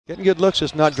Getting good looks,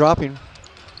 just not dropping.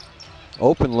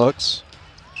 Open looks.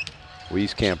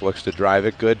 Wieskamp looks to drive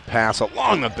it. Good pass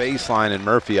along the baseline, and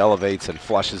Murphy elevates and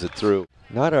flushes it through.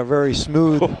 Not a very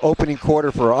smooth opening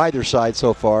quarter for either side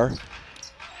so far.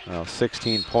 Well,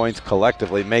 16 points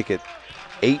collectively make it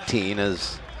 18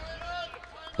 as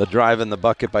the drive in the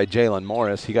bucket by Jaylen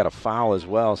Morris. He got a foul as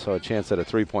well, so a chance at a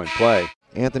three-point play.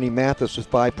 Anthony Mathis with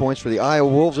 5 points for the Iowa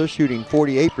Wolves. They're shooting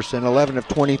 48%, 11 of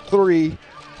 23.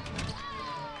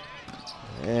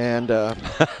 And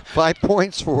 5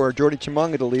 points for Jordy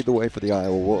Chimunga to lead the way for the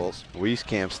Iowa Wolves.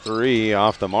 Wieskamp's three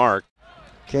off the mark.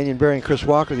 Kenyon Berry and Chris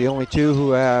Walker, the only two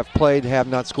who have played, have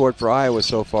not scored for Iowa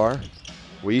so far.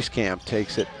 Wieskamp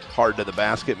takes it hard to the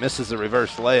basket, misses the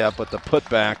reverse layup, but the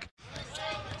putback.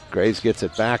 Graves gets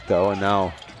it back though, and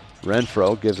now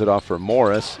Renfro gives it off for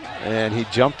Morris, and he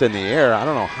jumped in the air. I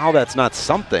don't know how that's not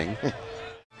something.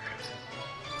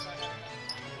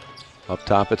 Up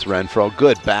top, it's Renfro.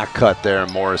 Good back cut there,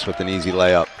 and Morris with an easy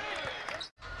layup.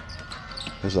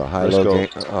 This is a high-low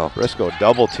game. Briscoe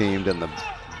double-teamed in the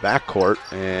backcourt,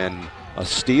 and a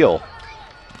steal.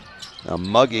 A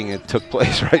mugging, it took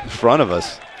place right in front of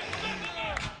us.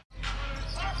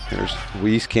 Here's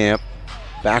Wieskamp,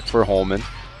 back for Holman.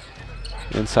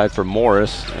 Inside for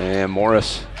Morris, and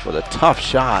Morris with a tough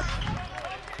shot.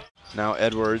 Now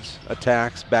Edwards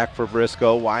attacks, back for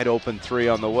Briscoe, wide open three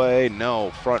on the way.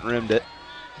 No, front rimmed it.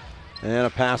 And a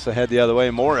pass ahead the other way.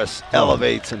 Morris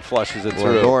elevates and flushes it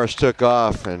through. Morris took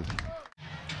off and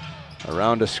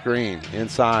around a screen,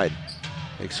 inside.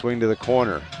 Big swing to the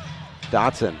corner.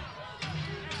 Dotson,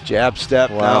 jab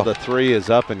step, now the three is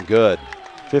up and good.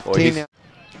 15.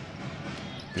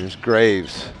 Here's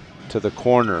Graves to the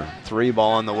corner. Three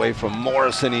ball on the way from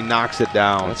Morris, and he knocks it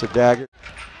down. That's a dagger.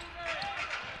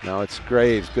 Now it's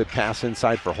Graves, good pass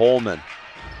inside for Holman.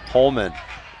 Holman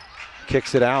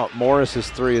kicks it out. Morris's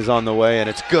three is on the way, and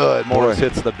it's good. Morris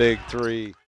hits the big three.